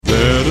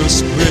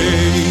us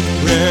break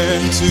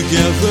bread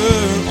together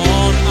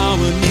on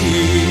our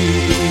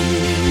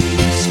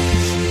knees.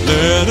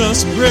 Let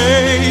us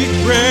break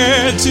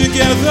bread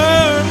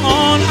together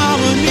on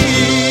our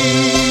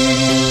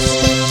knees.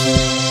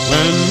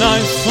 When I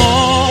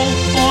fall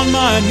on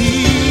my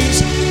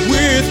knees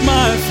with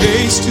my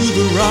face to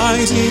the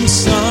rising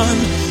sun,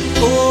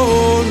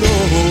 oh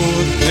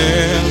Lord,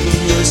 have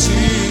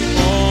mercy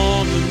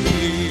on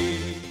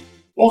me.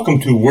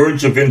 Welcome to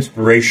Words of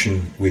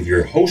Inspiration with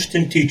your host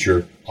and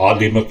teacher,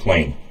 Audley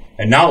McLean.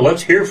 And now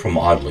let's hear from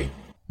Audley.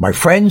 My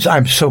friends,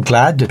 I'm so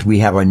glad that we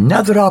have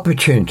another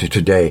opportunity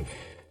today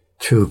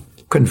to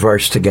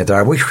converse together.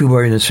 I wish we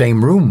were in the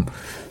same room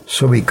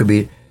so we could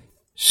be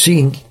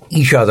seeing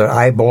each other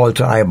eyeball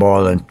to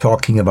eyeball and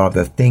talking about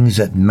the things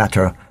that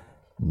matter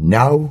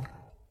now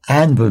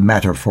and will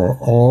matter for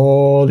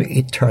all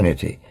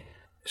eternity.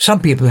 Some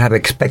people have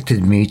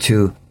expected me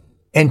to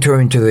enter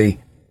into the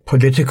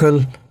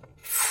political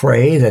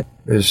fray that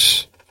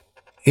is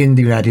in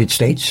the United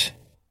States.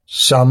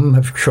 Some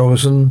have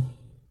chosen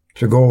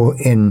to go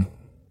in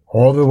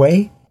all the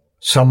way,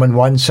 some on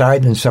one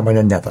side and some on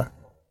another.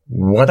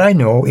 What I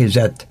know is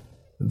that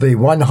the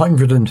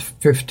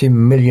 150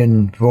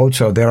 million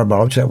votes or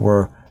thereabouts that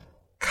were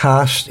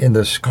cast in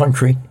this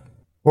country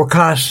were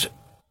cast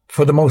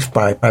for the most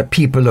part by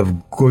people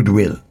of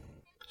goodwill,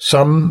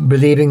 some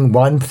believing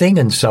one thing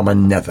and some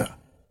another.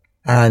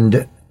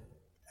 And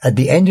at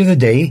the end of the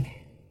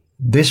day,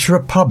 this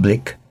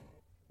republic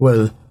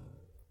will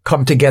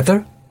come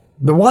together.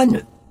 The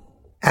one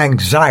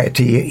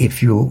anxiety,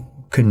 if you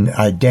can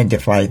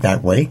identify it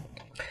that way,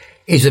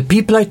 is the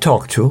people I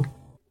talk to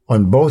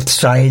on both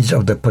sides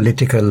of the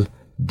political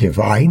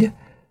divide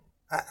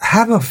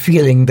have a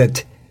feeling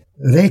that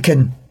they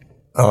can,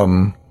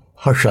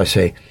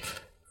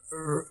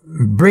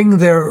 bring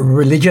their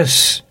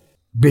religious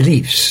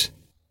beliefs,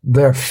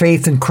 their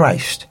faith in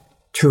Christ,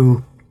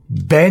 to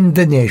bend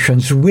the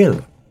nation's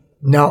will.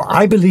 Now,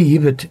 I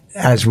believe that,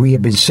 as we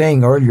have been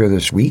saying earlier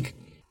this week,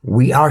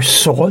 we are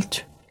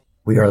salt,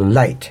 we are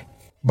light.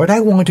 But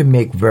I want to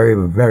make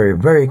very, very,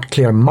 very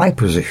clear my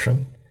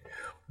position.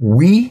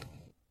 We,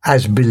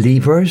 as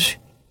believers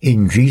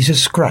in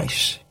Jesus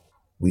Christ,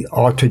 we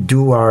ought to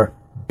do our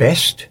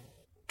best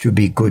to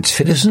be good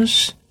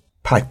citizens,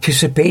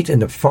 participate in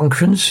the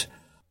functions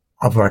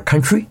of our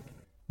country,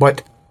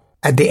 but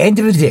at the end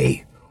of the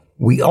day,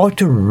 we ought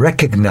to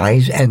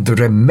recognize and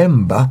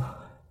remember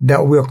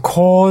that we're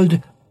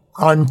called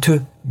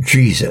unto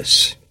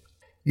Jesus.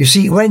 You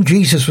see, when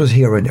Jesus was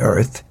here on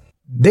earth,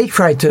 they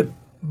tried to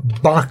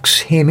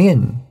box him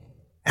in,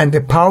 and the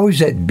powers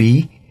that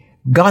be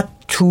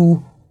got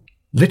two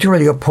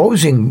literally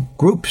opposing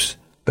groups,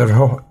 the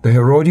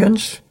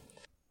Herodians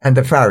and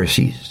the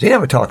Pharisees. They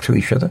never talked to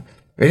each other.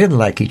 They didn't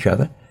like each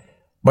other.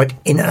 But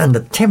in an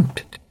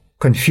attempt to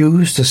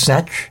confuse, to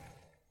snatch,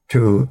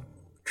 to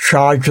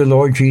charge the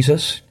Lord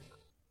Jesus,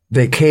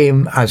 they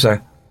came as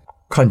a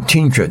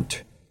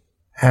contingent.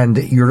 And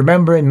you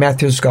remember in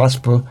Matthew's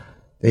Gospel,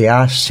 they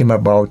asked him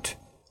about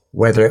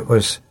whether it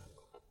was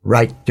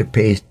right to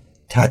pay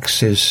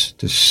taxes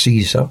to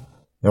Caesar.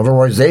 In other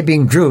words, they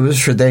being Jews,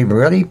 should they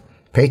really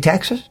pay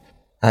taxes?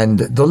 And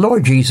the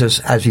Lord Jesus,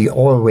 as he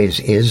always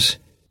is,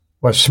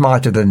 was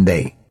smarter than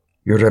they.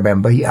 You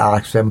remember he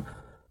asked them,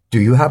 "Do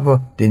you have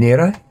a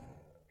denarii?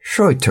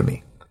 Show it to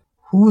me.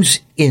 Whose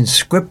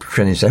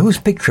inscription is that? Whose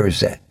picture is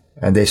that?"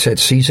 And they said,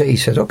 "Caesar." He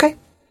said, "Okay,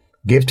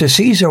 give to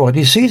Caesar what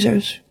is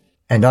Caesar's,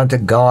 and unto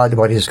God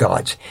what is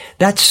God's."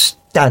 That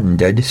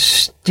standard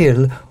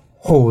still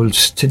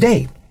holds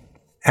today.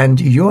 And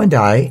you and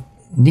I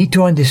need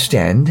to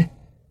understand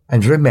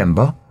and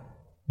remember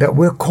that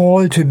we're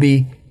called to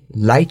be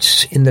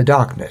lights in the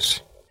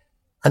darkness.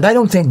 And I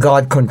don't think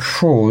God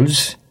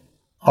controls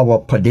our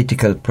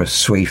political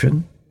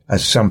persuasion,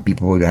 as some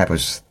people would have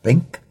us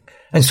think.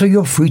 And so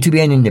you're free to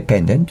be an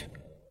independent,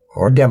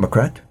 or a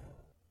Democrat,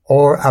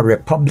 or a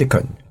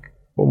Republican.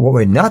 But what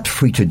we're not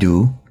free to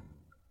do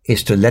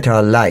is to let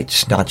our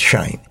lights not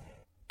shine,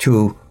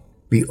 to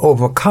be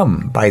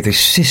overcome by the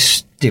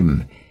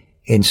system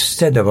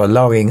instead of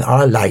allowing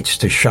our lights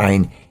to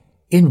shine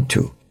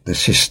into the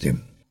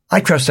system.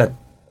 I trust that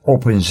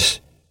opens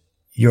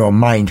your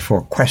mind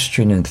for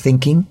question and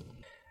thinking.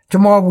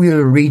 Tomorrow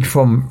we'll read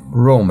from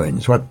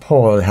Romans what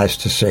Paul has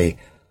to say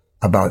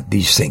about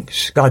these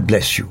things. God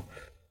bless you.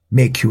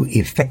 Make you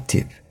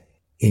effective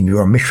in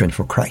your mission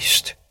for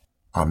Christ.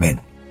 Amen.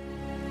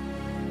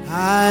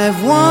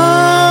 I've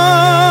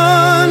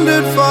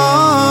wandered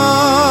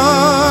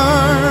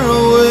far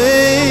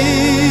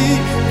away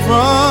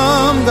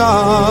from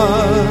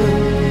God.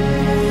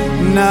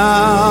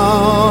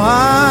 Now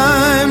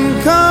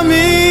I'm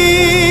coming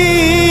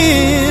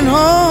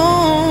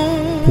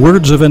home.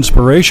 Words of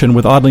Inspiration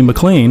with Audley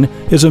McLean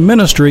is a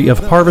ministry of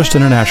Harvest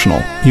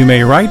International. You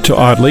may write to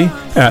Audley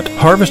at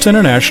Harvest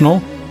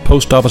International,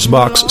 Post Office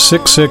Box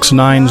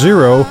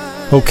 6690,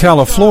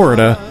 Ocala,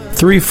 Florida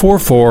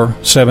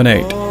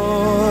 34478.